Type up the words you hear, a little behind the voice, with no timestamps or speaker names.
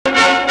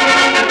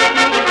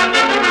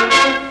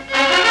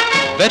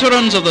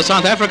Veterans of the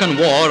South African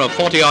War of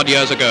 40-odd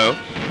years ago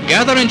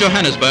gather in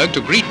Johannesburg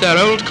to greet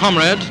their old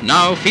comrade,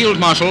 now Field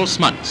Marshal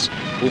Smuts,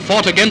 who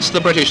fought against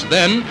the British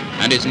then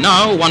and is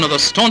now one of the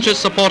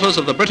staunchest supporters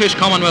of the British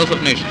Commonwealth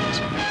of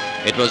Nations.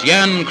 It was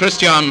Jan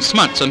Christian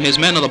Smuts and his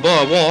men of the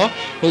Boer War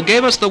who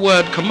gave us the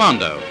word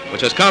commando,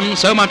 which has come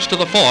so much to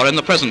the fore in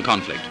the present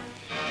conflict.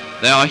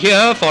 They are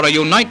here for a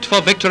Unite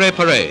for Victory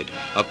parade,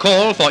 a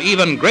call for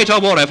even greater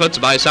war efforts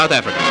by South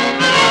Africa.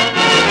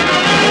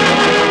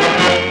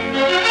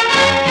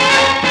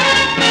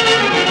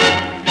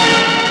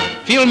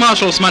 Field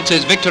Marshal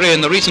Smuts' victory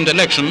in the recent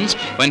elections,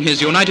 when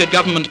his United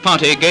Government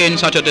Party gained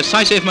such a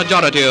decisive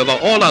majority over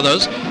all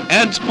others,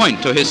 adds point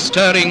to his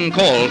stirring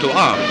call to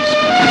arms.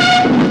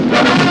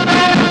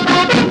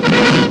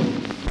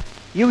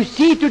 You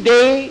see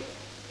today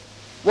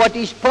what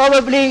is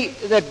probably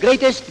the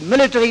greatest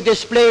military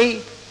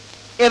display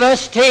ever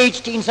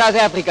staged in South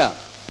Africa.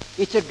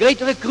 It's a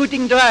great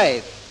recruiting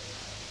drive.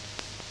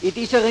 It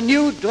is a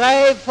renewed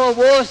drive for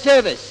war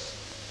service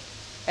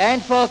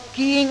and for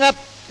keying up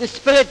the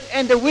spirit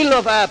and the will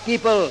of our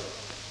people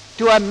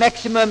to a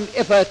maximum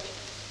effort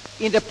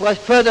in the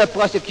further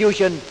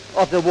prosecution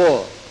of the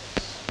war.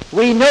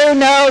 We know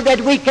now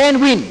that we can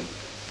win,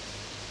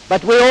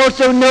 but we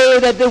also know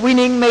that the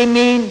winning may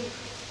mean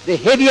the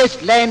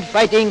heaviest land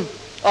fighting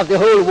of the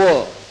whole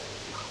war.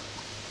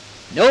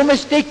 No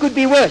mistake could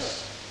be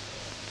worse,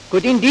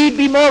 could indeed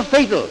be more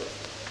fatal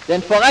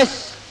than for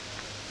us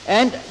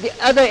and the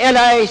other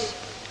allies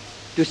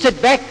to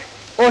sit back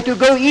or to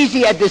go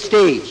easy at this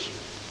stage,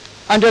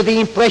 under the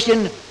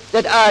impression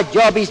that our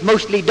job is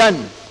mostly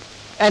done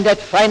and that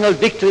final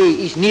victory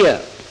is near.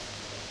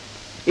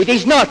 It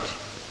is not,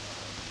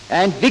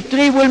 and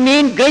victory will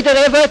mean greater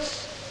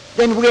efforts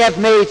than we have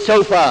made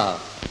so far.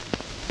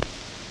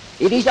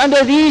 It is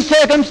under these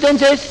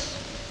circumstances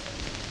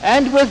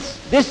and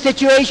with this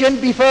situation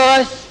before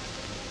us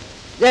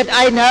that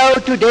I now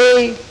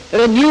today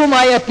renew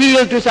my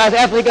appeal to South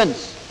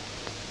Africans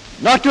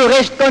not to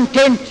rest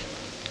content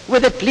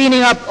with the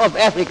cleaning up of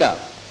Africa,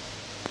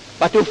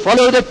 but to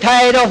follow the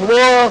tide of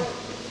war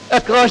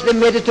across the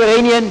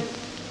Mediterranean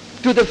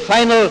to the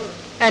final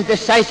and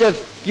decisive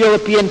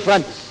European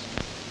fronts.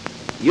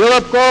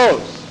 Europe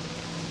calls.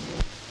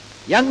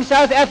 Young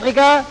South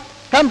Africa,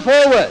 come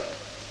forward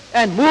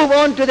and move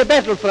on to the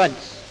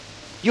battlefronts.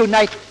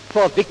 Unite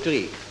for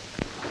victory.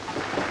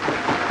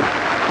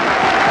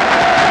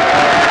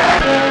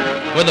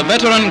 With the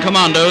veteran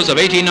commandos of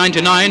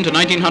 1899 to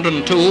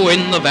 1902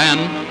 in the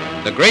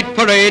van, the great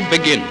parade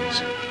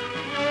begins.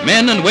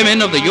 Men and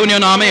women of the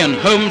Union Army and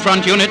Home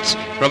Front units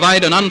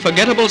provide an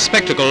unforgettable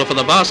spectacle for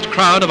the vast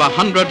crowd of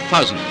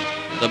 100,000,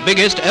 the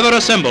biggest ever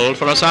assembled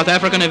for a South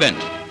African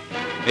event.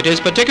 It is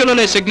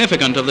particularly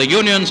significant of the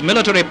Union's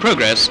military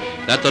progress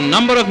that the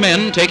number of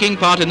men taking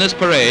part in this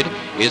parade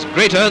is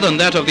greater than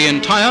that of the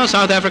entire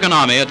South African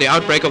Army at the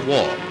outbreak of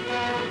war.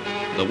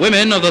 The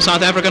women of the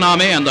South African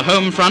Army and the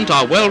Home Front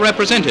are well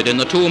represented in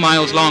the 2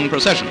 miles long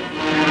procession.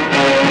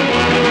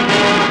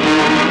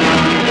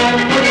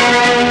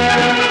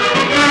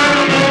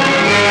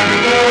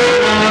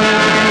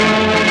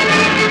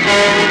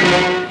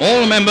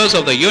 All members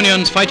of the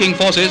Union's fighting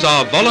forces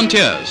are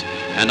volunteers,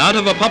 and out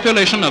of a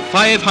population of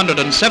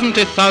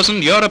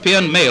 570,000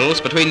 European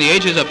males between the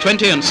ages of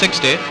 20 and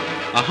 60,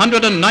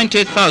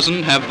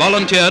 190,000 have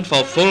volunteered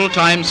for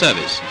full-time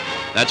service.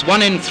 That's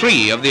 1 in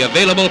 3 of the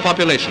available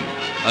population,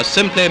 a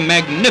simply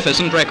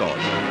magnificent record.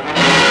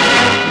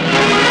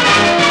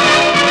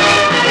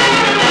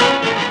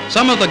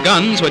 Some of the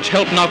guns which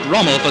helped knock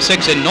Rommel for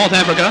 6 in North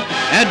Africa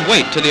add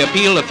weight to the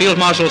appeal of Field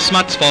Marshal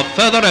Smuts for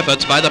further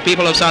efforts by the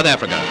people of South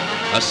Africa.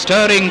 A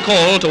stirring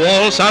call to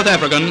all South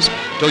Africans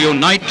to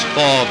unite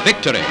for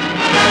victory.